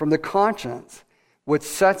trouble from the conscience, which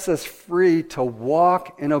sets us free to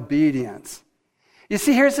walk in obedience. You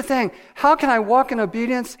see, here's the thing. How can I walk in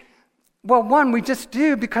obedience? Well, one, we just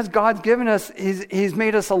do because God's given us, He's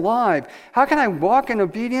made us alive. How can I walk in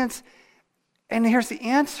obedience? And here's the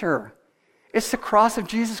answer. It's the cross of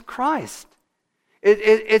Jesus Christ.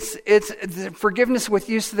 It's the forgiveness with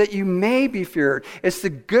you so that you may be feared. It's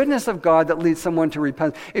the goodness of God that leads someone to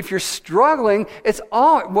repent. If you're struggling,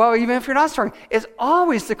 even if you're not struggling, it's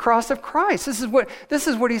always the cross of Christ. This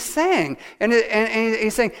is what he's saying. And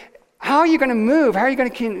he's saying, how are you going to move? How are you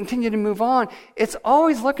going to continue to move on? It's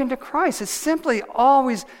always looking to Christ. It's simply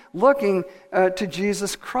always looking to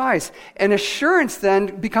Jesus Christ. And assurance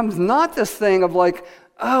then becomes not this thing of like,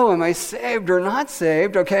 oh, am I saved or not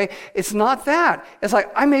saved? Okay, it's not that. It's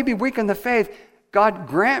like, I may be weak in the faith. God,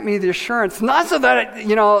 grant me the assurance, not so that,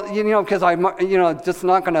 because I'm, just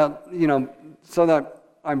not going to, so that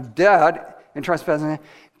I'm dead and trespassing.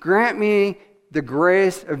 Grant me the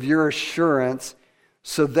grace of your assurance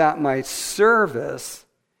so that my service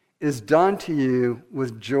is done to you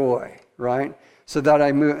with joy, right? So that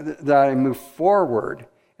I move forward.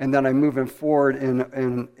 And then I'm moving forward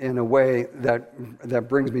in a way that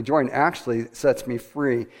brings me joy and actually sets me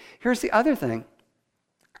free. Here's the other thing.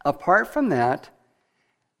 Apart from that,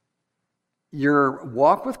 your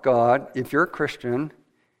walk with God, if you're a Christian,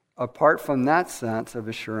 apart from that sense of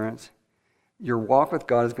assurance, your walk with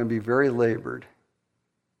God is going to be very labored.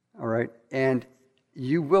 All right? And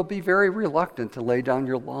you will be very reluctant to lay down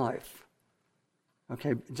your life.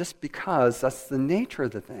 Okay? Just because that's the nature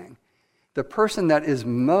of the thing. The person that is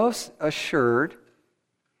most assured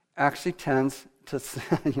actually tends to,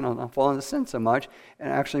 not fall into sin so much and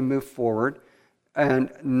actually move forward and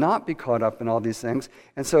not be caught up in all these things.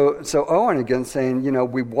 And so Owen again saying,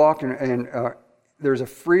 we walk and there's a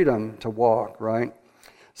freedom to walk, right?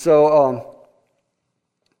 So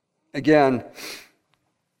again,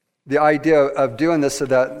 the idea of doing this so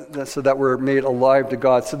that we're made alive to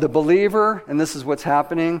God. So the believer, and this is what's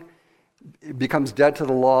happening, it becomes dead to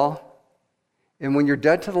the law. And when you're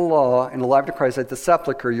dead to the law and alive to Christ, at the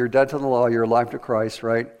sepulchre, you're dead to the law, you're alive to Christ,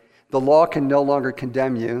 right? The law can no longer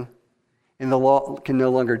condemn you, and the law can no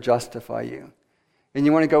longer justify you. And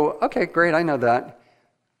you want to go, okay, great, I know that.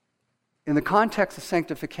 In the context of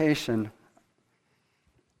sanctification,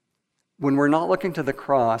 when we're not looking to the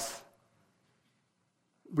cross,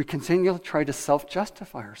 we continue to try to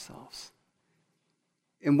self-justify ourselves.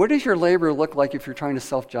 And what does your labor look like if you're trying to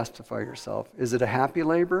self-justify yourself? Is it a happy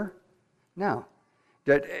labor? No.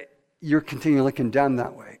 That you're continually condemned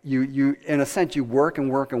that way. You in a sense, you work and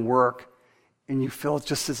work and work, and you feel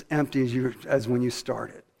just as empty as when you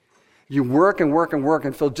started. You work and work and work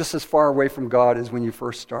and feel just as far away from God as when you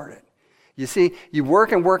first started. You see, you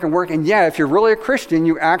work and work and work, and yeah, if you're really a Christian,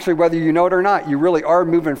 you actually, whether you know it or not, you really are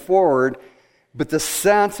moving forward. But the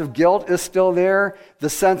sense of guilt is still there. The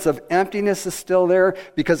sense of emptiness is still there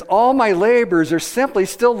because all my labors are simply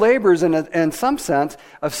still labors in some sense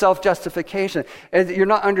of self-justification. And you're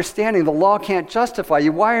not understanding the law can't justify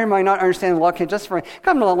you. Why am I not understanding the law can't justify me?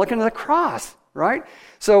 Because I'm not looking at the cross, right?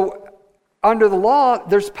 So under the law,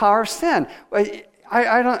 there's power of sin.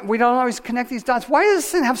 We don't always connect these dots. Why does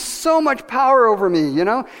sin have so much power over me,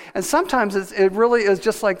 And sometimes it really is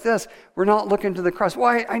just like this. We're not looking to the cross.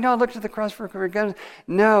 Why? I know I look to the cross for forgiveness.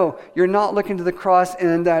 No, you're not looking to the cross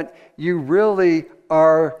in that you really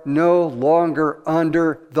are no longer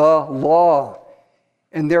under the law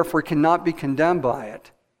and therefore cannot be condemned by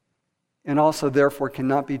it and also therefore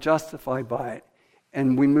cannot be justified by it.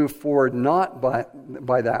 And we move forward not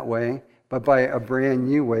by that way, but by a brand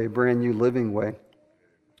new way, brand new living way.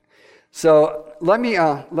 So let me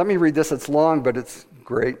read this. It's long, but it's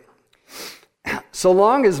great. So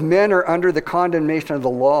long as men are under the condemnation of the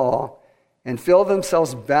law and feel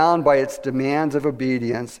themselves bound by its demands of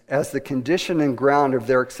obedience as the condition and ground of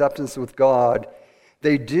their acceptance with God,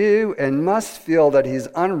 they do and must feel that He's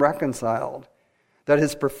unreconciled, that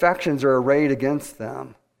His perfections are arrayed against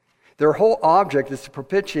them. Their whole object is to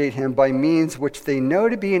propitiate Him by means which they know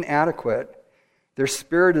to be inadequate. Their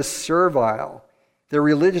spirit is servile. Their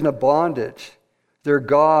religion of bondage. their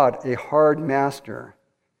God a hard master.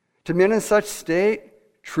 To men in such state,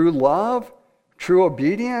 true love, true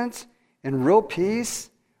obedience, and real peace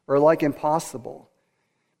are like impossible.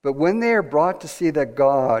 But when they are brought to see that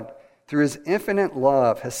God, through his infinite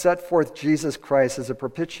love, has set forth Jesus Christ as a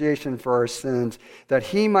propitiation for our sins, that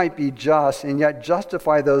he might be just and yet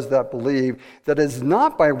justify those that believe, that it is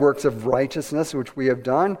not by works of righteousness which we have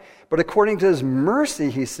done, but according to his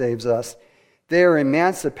mercy he saves us, they are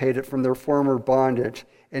emancipated from their former bondage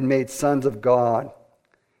and made sons of God.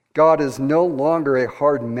 God is no longer a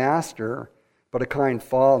hard master, but a kind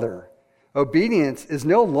father. Obedience is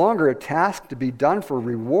no longer a task to be done for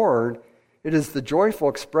reward. It is the joyful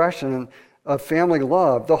expression of family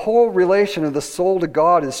love. The whole relation of the soul to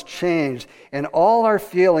God is changed, and all our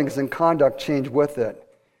feelings and conduct change with it.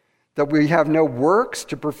 That we have no works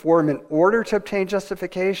to perform in order to obtain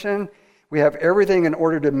justification. We have everything in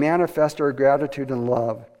order to manifest our gratitude and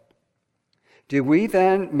love. Do we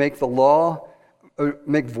then make void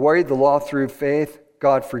the law through faith?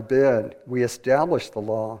 God forbid. We establish the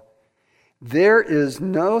law. There is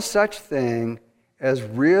no such thing as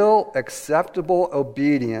real acceptable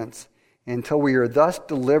obedience until we are thus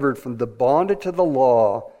delivered from the bondage of the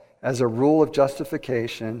law as a rule of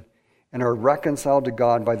justification and are reconciled to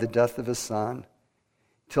God by the death of his Son.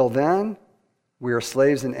 Till then, we are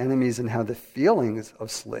slaves and enemies and have the feelings of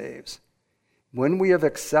slaves. When we have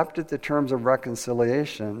accepted the terms of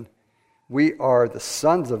reconciliation, we are the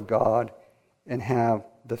sons of God and have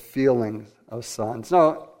the feelings of sons.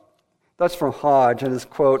 Now, that's from Hodge, and his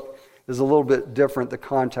quote is a little bit different, the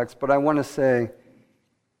context, but I want to say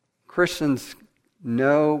Christians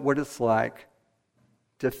know what it's like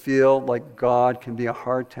to feel like God can be a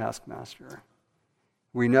hard taskmaster.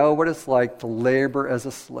 We know what it's like to labor as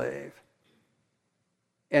a slave.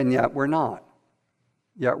 And yet we're not.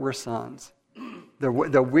 Yet we're sons. The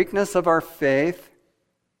weakness of our faith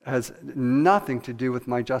has nothing to do with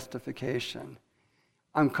my justification.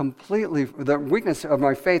 The weakness of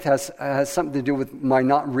my faith has something to do with my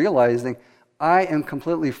not realizing I am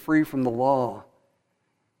completely free from the law.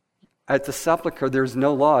 At the Sepulchre, there's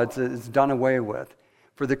no law. It's done away with.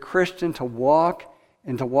 For the Christian to walk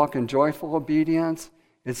in joyful obedience,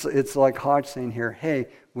 it's like Hodge saying here, hey,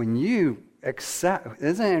 when you accept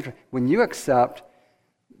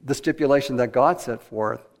the stipulation that God set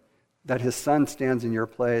forth, that his Son stands in your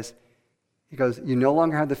place, he goes, you no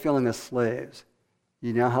longer have the feeling of slaves.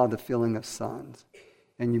 You now have the feeling of sons.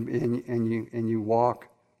 And you walk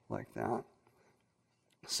like that.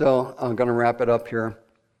 So I'm going to wrap it up here.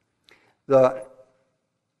 The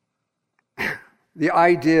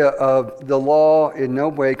idea of the law in no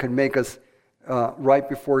way could make us right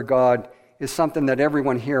before God is something that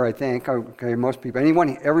everyone here, I think, okay, most people,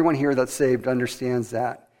 everyone here that's saved understands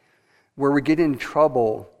that. Where we get in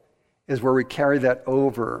trouble is where we carry that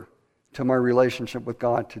over to my relationship with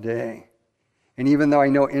God today. And even though I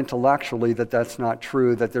know intellectually that that's not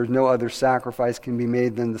true, that there's no other sacrifice can be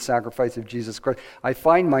made than the sacrifice of Jesus Christ, I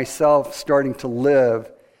find myself starting to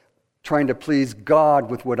live trying to please God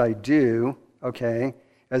with what I do, okay,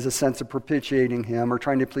 as a sense of propitiating him, or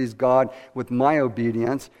trying to please God with my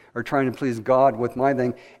obedience, or trying to please God with my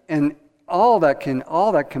thing. And all that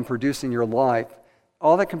can produce in your life,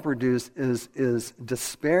 all that can produce is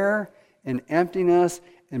despair and emptiness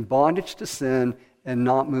and bondage to sin and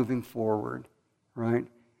not moving forward, right?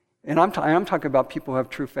 And I'm talking about people who have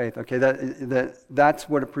true faith, okay? That's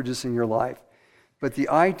what it produces in your life. But the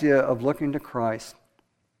idea of looking to Christ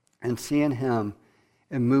and seeing him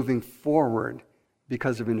and moving forward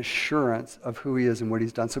because of an assurance of who he is and what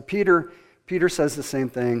he's done. So Peter says the same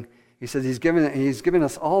thing. He says he's given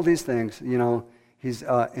us all these things. You know, his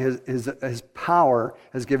power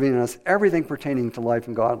has given us everything pertaining to life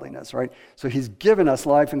and godliness, right? So he's given us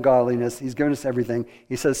life and godliness. He's given us everything.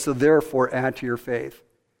 He says, so therefore add to your faith,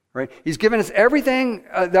 right? He's given us everything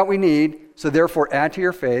that we need. So therefore add to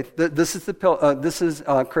your faith. This is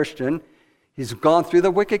Christian. He's gone through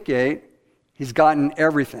the wicket gate. He's gotten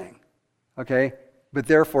everything, okay? But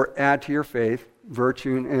therefore add to your faith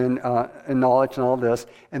virtue and knowledge and all this.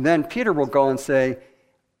 And then Peter will go and say,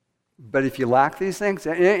 but if you lack these things,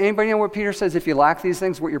 anybody know what Peter says? If you lack these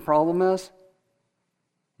things, what your problem is?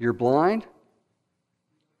 You're blind?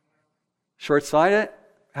 Short-sighted?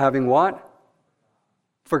 Having what?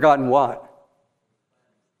 Forgotten what?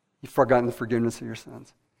 You've forgotten the forgiveness of your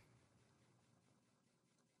sins.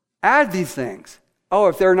 Add these things. Oh,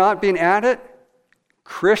 if they're not being added,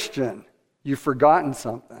 Christian, you've forgotten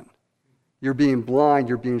something. You're being blind,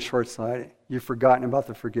 you're being short-sighted. You've forgotten about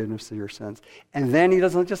the forgiveness of your sins. And then he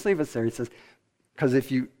doesn't just leave us there. He says, because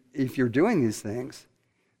if you're doing these things,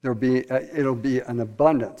 it'll be an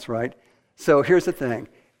abundance, right? So here's the thing.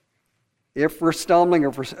 If we're stumbling or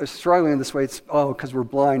if we're struggling this way, it's because we're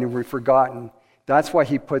blind and we've forgotten. That's why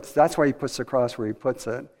he puts the cross where he puts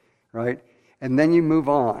it, right? And then you move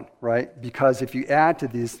on, right? Because if you add to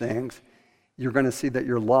these things, you're going to see that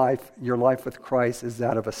your life with Christ is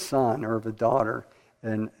that of a son or of a daughter,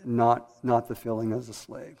 and not the feeling as a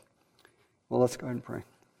slave. Well, let's go ahead and pray.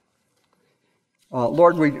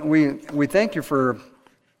 Lord, we thank you for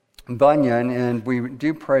Bunyan, and we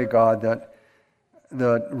do pray, God, that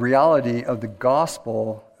the reality of the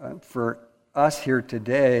gospel for us here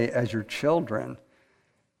today as your children,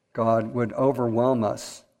 God, would overwhelm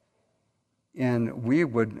us, and we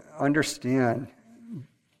would understand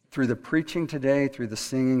through the preaching today, through the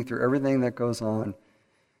singing, through everything that goes on,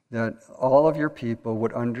 that all of your people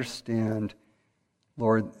would understand,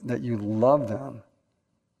 Lord, that you love them.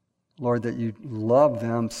 Lord, that you love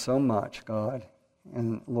them so much, God.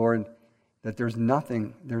 And Lord, that there's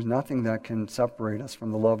nothing that can separate us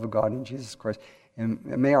from the love of God in Jesus Christ. And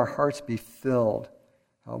may our hearts be filled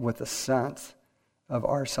with a sense of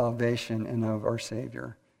our salvation and of our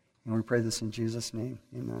Savior. And we pray this in Jesus' name.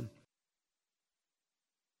 Amen.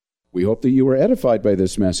 We hope that you were edified by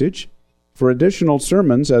this message. For additional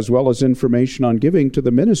sermons as well as information on giving to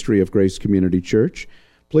the ministry of Grace Community Church,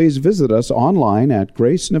 please visit us online at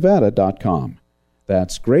gracenevada.com.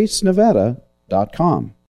 That's gracenevada.com.